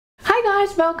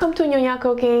guys, welcome to Nyonya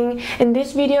Cooking. In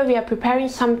this video, we are preparing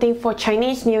something for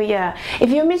Chinese New Year.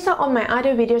 If you missed out on my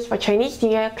other videos for Chinese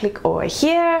New Year, click over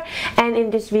here. And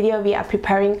in this video, we are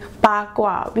preparing bak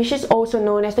kwa, which is also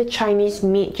known as the Chinese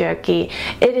meat jerky.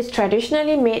 It is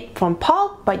traditionally made from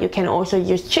pork, but you can also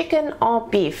use chicken or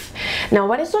beef. Now,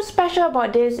 what is so special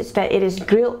about this is that it is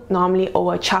grilled normally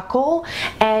over charcoal,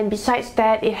 and besides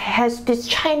that, it has this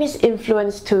Chinese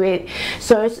influence to it.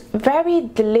 So it's very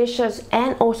delicious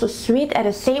and also sweet at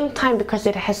the same time because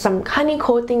it has some honey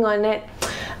coating on it.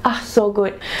 So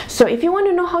good. So if you want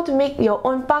to know how to make your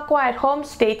own bak kwa at home,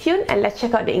 stay tuned and let's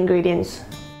check out the ingredients.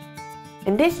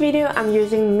 In this video, I'm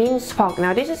using minced pork.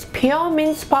 Now this is pure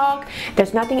minced pork.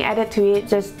 There's nothing added to it,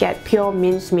 just get pure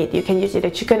minced meat. You can use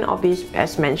either chicken or beef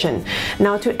as mentioned.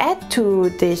 Now to add to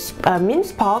this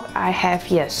minced pork, I have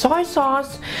here soy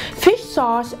sauce, fish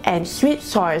sauce and sweet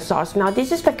soy sauce. Now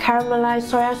this is the caramelized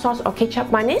soy sauce or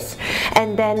ketchup manis.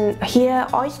 And then here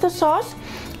oyster sauce,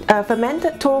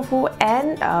 fermented tofu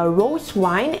and rose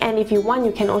wine, and if you want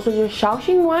you can also use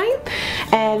Shaoxing wine.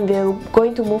 And we're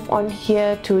going to move on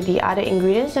here to the other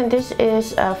ingredients, and this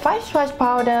is 5 spice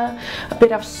powder, a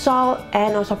bit of salt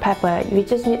and also pepper. We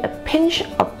just need a pinch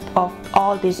of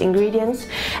all these ingredients.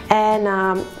 And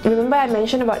remember I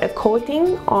mentioned about the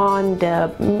coating on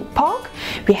the pork.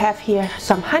 We have here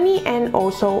some honey and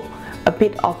also a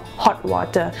bit of hot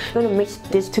water. I'm going to mix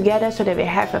this together so that we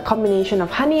have a combination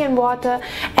of honey and water.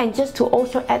 And just to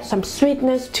also add some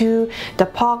sweetness to the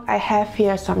pork, I have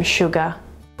here some sugar.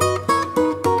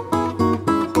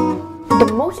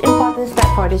 The most important step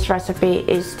for this recipe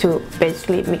is to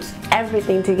basically mix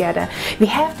everything together. We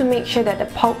have to make sure that the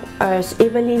pork is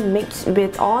evenly mixed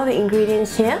with all the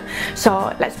ingredients here.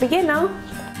 So let's begin now.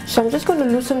 So I'm just going to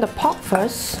loosen the pork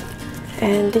first.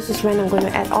 And this is when I'm going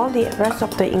to add all the rest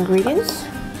of the ingredients.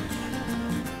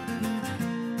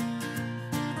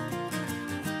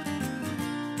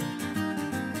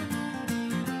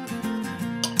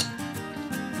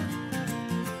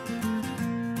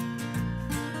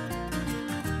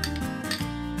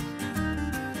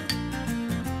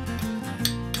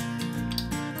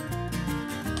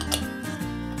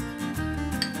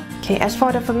 Okay, as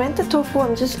for the fermented tofu,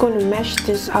 I'm just going to mash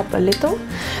this up a little.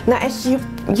 Now as you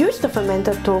use the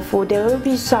fermented tofu, there will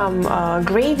be some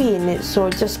gravy in it, so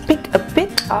just pick a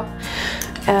bit up.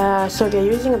 So we're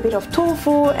using a bit of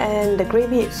tofu and the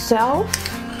gravy itself.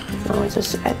 Now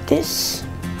just add this.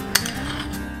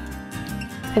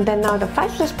 And then now the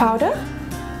 5 spice powder,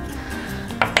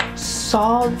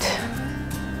 salt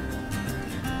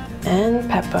and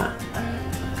pepper.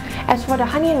 As for the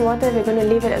honey and water, we're going to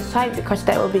leave it aside because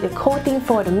that will be the coating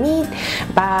for the meat.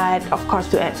 But of course,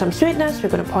 to add some sweetness, we're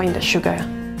going to pour in the sugar.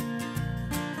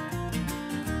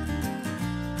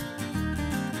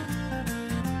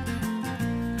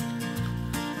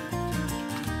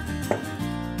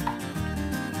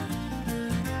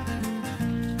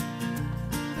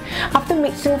 After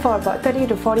mixing for about 30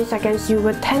 to 40 seconds, you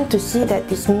will tend to see that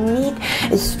this meat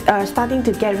is starting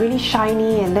to get really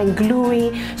shiny and then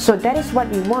gluey. So that is what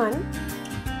we want.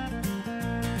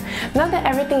 Now that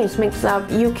everything is mixed up,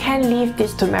 you can leave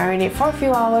this to marinate for a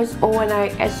few hours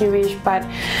overnight as you wish, but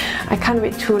I can't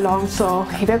wait too long, so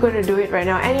we're going to do it right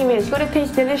now. Anyway, it's going to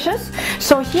taste delicious.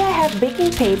 So here I have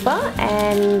baking paper,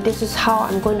 and this is how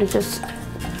I'm going to just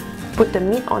put the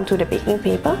meat onto the baking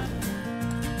paper.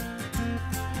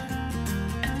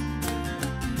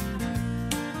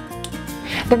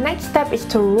 The next step is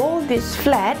to roll this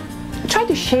flat. Try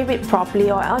to shape it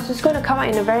properly, or else it's going to come out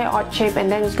in a very odd shape and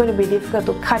then it's going to be difficult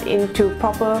to cut into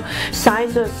proper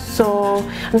sizes. So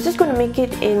I'm just going to make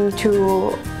it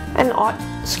into an odd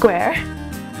square.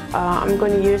 I'm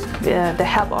going to use the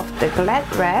help of the Glad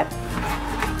wrap.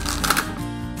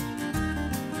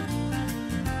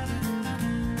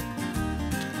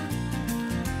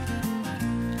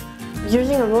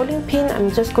 Using a rolling pin,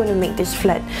 I'm just going to make this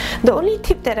flat. The only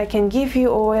tip that I can give you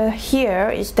over here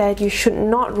is that you should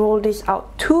not roll this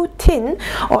out too thin,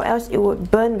 or else it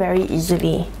would burn very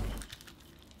easily.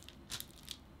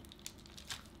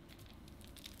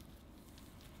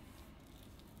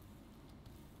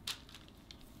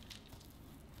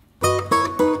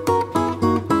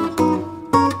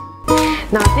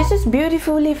 Now this is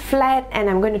beautifully flat, and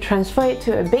I'm going to transfer it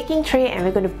to a baking tray, and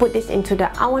we're going to put this into the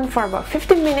oven for about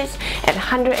 15 minutes at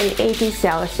 180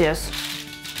 Celsius.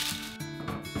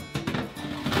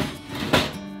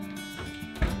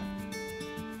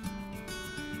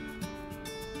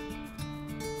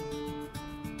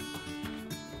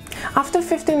 After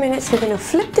 15 minutes, we're going to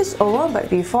flip this over, but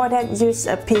before that, use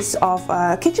a piece of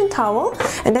kitchen towel,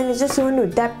 and then we're just going to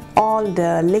dab all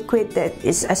the liquid that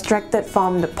is extracted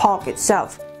from the pork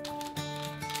itself.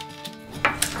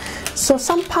 So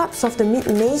some parts of the meat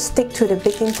may stick to the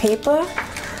baking paper,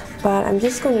 but I'm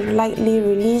just going to lightly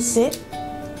release it,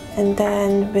 and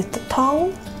then with the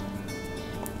tongue,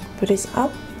 put this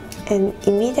up and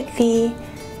immediately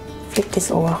flip this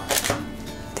over.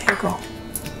 There you go.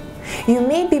 You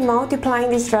may be multiplying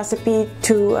this recipe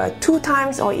to 2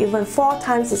 times or even 4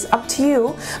 times, it's up to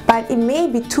you, but it may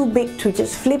be too big to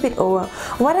just flip it over.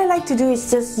 What I like to do is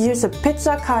just use a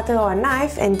pizza cutter or a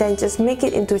knife and then just make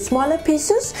it into smaller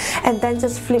pieces and then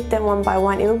just flip them one by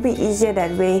one. It will be easier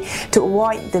that way to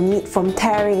avoid the meat from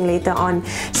tearing later on.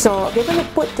 So we're going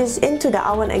to put this into the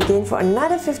oven again for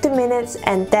another 50 minutes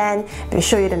and then we'll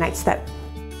show you the next step.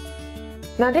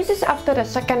 Now this is after the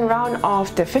second round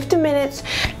of the 50 minutes,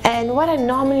 and what I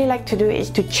normally like to do is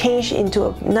to change into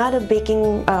another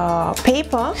baking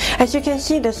paper. As you can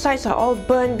see, the sides are all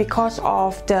burnt because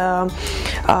of the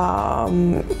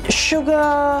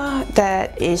sugar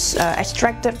that is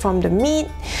extracted from the meat,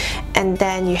 and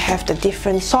then you have the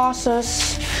different sauces.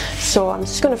 So I'm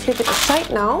just going to flip it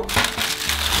aside now.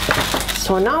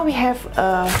 So now we have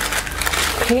a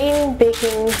clean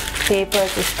baking paper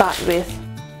to start with.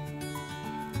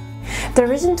 The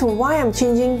reason to why I'm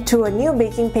changing to a new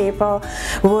baking paper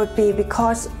would be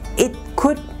because it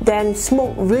could then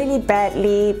smoke really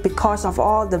badly because of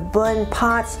all the burnt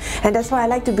parts, and that's why I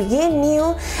like to begin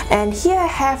new. And here I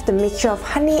have the mixture of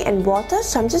honey and water,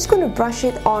 so I'm just going to brush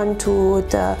it onto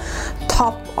the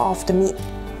top of the meat.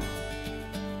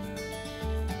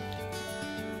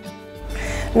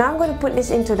 Now I'm going to put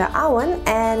this into the oven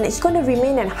and it's going to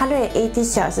remain at 180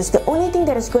 Celsius. The only thing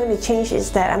that is going to change is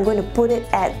that I'm going to put it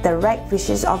at the rack, which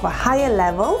is of a higher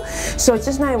level. So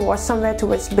just now it was somewhere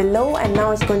towards below, and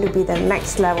now it's going to be the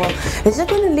next level. We're just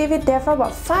going to leave it there for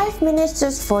about 5 minutes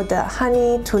just for the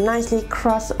honey to nicely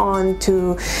crust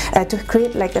onto, to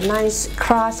create like a nice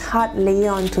crust, hard layer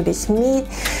onto this meat.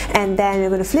 And then we're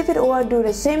going to flip it over, do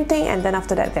the same thing, and then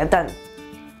after that they're done.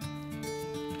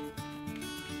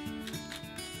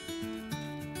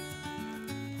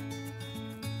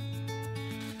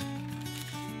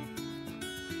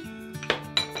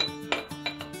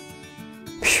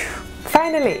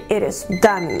 Finally, it is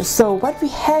done. So what we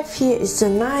have here is a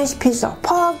nice piece of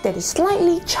pork that is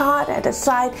slightly charred at the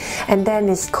side, and then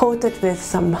it's coated with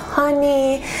some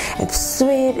honey. It's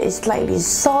sweet, it's slightly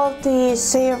salty,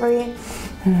 savory.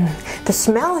 The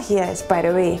smell here is, by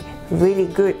the way, really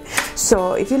good.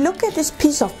 So if you look at this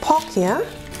piece of pork here,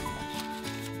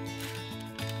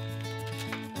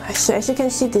 so as you can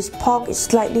see, this pork is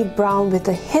slightly brown with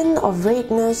a hint of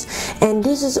redness, and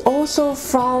this is also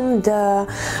from the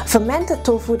fermented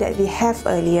tofu that we have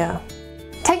earlier.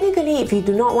 Technically, if you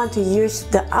do not want to use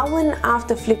the oven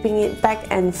after flipping it back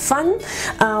and front,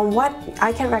 what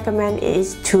I can recommend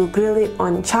is to grill it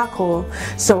on charcoal.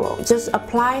 So just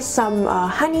apply some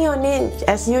honey on it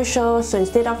as usual. So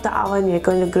instead of the oven, you're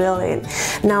going to grill it.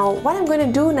 Now what I'm going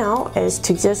to do now is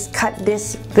to just cut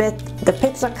this with the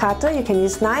pizza cutter. You can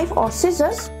use knife or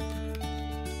scissors.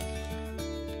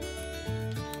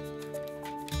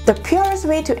 The purest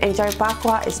way to enjoy bak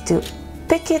kwa is to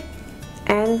pick it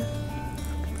and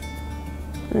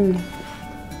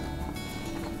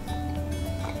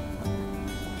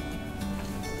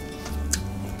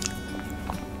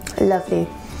lovely.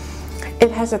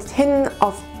 It has a hint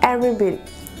of every bit,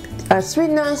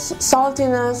 sweetness,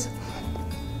 saltiness.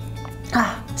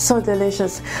 So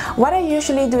delicious. What I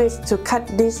usually do is to cut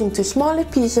this into smaller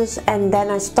pieces and then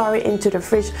I store it into the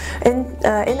fridge in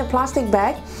a plastic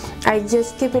bag. I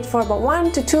just keep it for about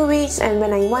 1 to 2 weeks, and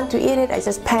when I want to eat it, I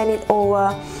just pan it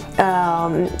over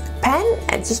pan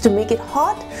and just to make it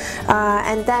hot,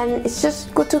 and then it's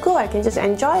just good to go. I can just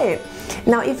enjoy it.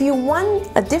 Now if you want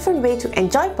a different way to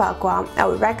enjoy bak kwa, I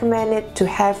would recommend it to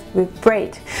have with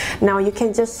bread. Now you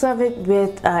can just serve it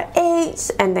with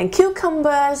eggs and then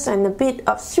cucumbers and a bit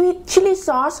of sweet chili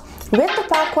sauce with the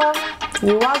bak kwa.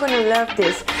 You are going to love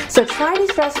this. So try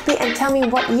this recipe and tell me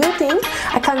what you think.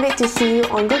 I can't wait to see you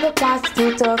on Google+,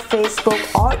 Twitter, Facebook,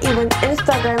 or even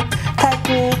Instagram. Tag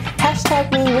me,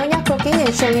 hashtag me Nyonya Cooking,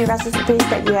 and share me recipes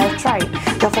that you have tried.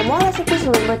 Now for more recipes,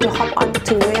 remember to hop on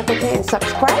to Nyonya Cooking and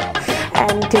subscribe.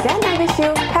 And till then, I wish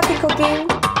you happy cooking.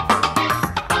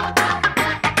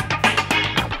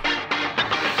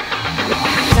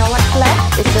 Now what's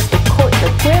left is just to coat the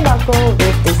clear bak kwa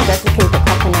with this desiccated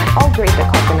coconut or grated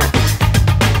coconut.